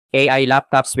AI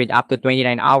laptops with up to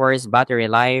 29 hours battery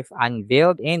life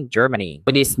unveiled in Germany.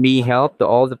 Would this be help to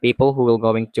all the people who will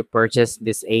going to purchase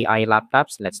these AI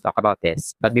laptops? Let's talk about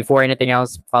this. But before anything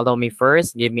else, follow me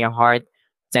first, give me a heart,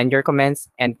 send your comments,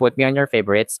 and put me on your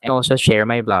favorites, and also share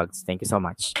my blogs. Thank you so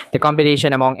much. The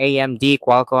competition among AMD,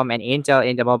 Qualcomm, and Intel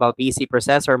in the mobile PC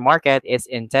processor market is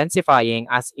intensifying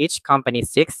as each company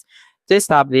seeks to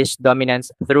establish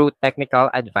dominance through technical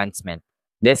advancement.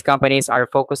 These companies are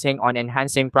focusing on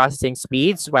enhancing processing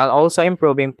speeds while also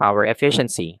improving power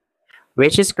efficiency,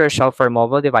 which is crucial for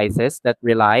mobile devices that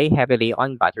rely heavily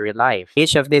on battery life.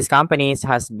 Each of these companies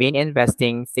has been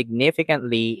investing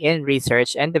significantly in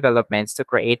research and developments to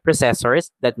create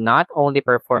processors that not only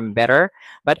perform better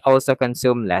but also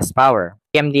consume less power.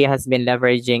 AMD has been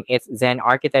leveraging its Zen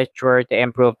architecture to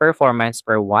improve performance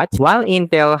per watt, while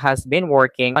Intel has been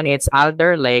working on its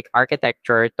Alder Lake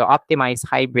architecture to optimize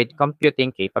hybrid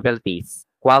computing capabilities.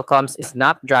 Qualcomm's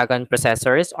Snapdragon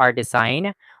processors are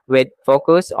designed with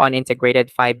focus on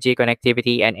integrated 5G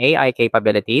connectivity and AI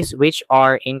capabilities, which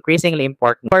are increasingly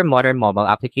important for modern mobile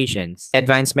applications.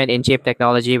 Advancement in chip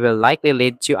technology will likely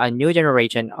lead to a new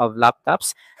generation of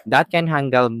laptops that can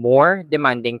handle more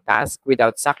demanding tasks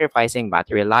without sacrificing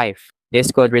battery life.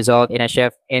 This could result in a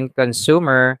shift in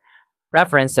consumer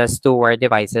preferences toward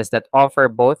devices that offer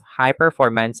both high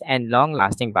performance and long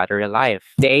lasting battery life.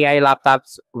 The AI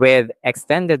laptops with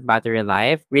extended battery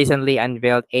life recently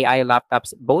unveiled AI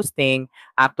laptops boasting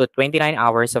up to 29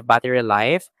 hours of battery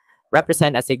life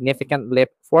represent a significant leap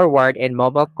forward in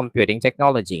mobile computing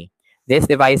technology. These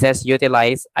devices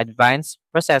utilize advanced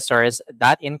processors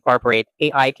that incorporate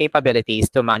AI capabilities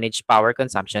to manage power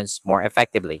consumptions more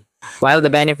effectively. While the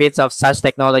benefits of such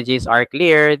technologies are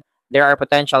clear, there are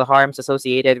potential harms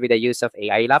associated with the use of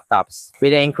AI laptops.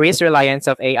 With the increased reliance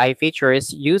of AI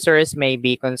features, users may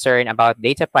be concerned about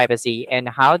data privacy and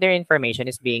how their information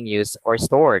is being used or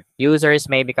stored. Users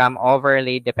may become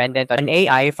overly dependent on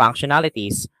AI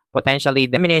functionalities, potentially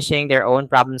diminishing their own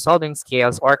problem solving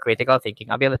skills or critical thinking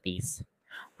abilities.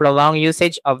 Prolonged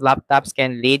usage of laptops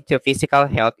can lead to physical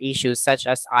health issues such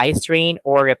as eye strain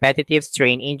or repetitive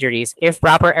strain injuries if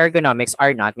proper ergonomics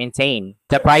are not maintained.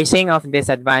 The pricing of these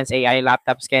advanced AI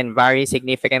laptops can vary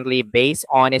significantly based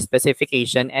on its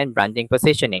specification and branding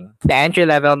positioning. The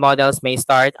entry-level models may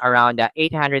start around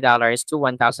 $800 to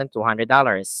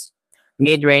 $1,200.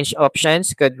 Mid-range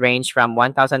options could range from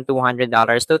 $1,200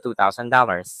 to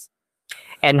 $2,000,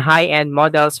 and high-end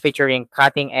models featuring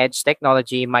cutting-edge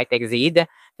technology might exceed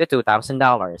the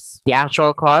 $2,000. The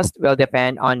actual cost will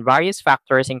depend on various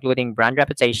factors including brand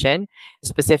reputation,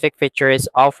 specific features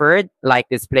offered like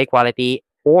display quality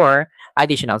or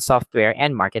additional software,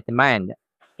 and market demand.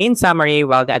 In summary,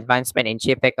 while the advancement in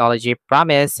chip technology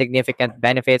promise significant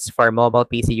benefits for mobile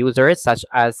PC users such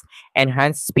as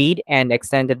enhanced speed and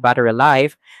extended battery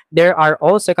life, there are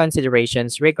also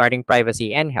considerations regarding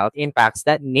privacy and health impacts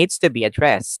that needs to be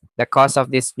addressed. The cost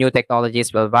of these new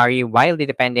technologies will vary wildly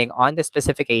depending on the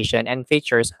specification and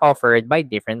features offered by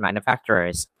different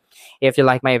manufacturers. If you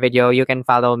like my video, you can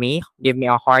follow me, give me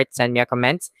a heart, send me a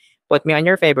comment, put me on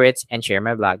your favorites, and share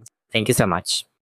my blog. Thank you so much.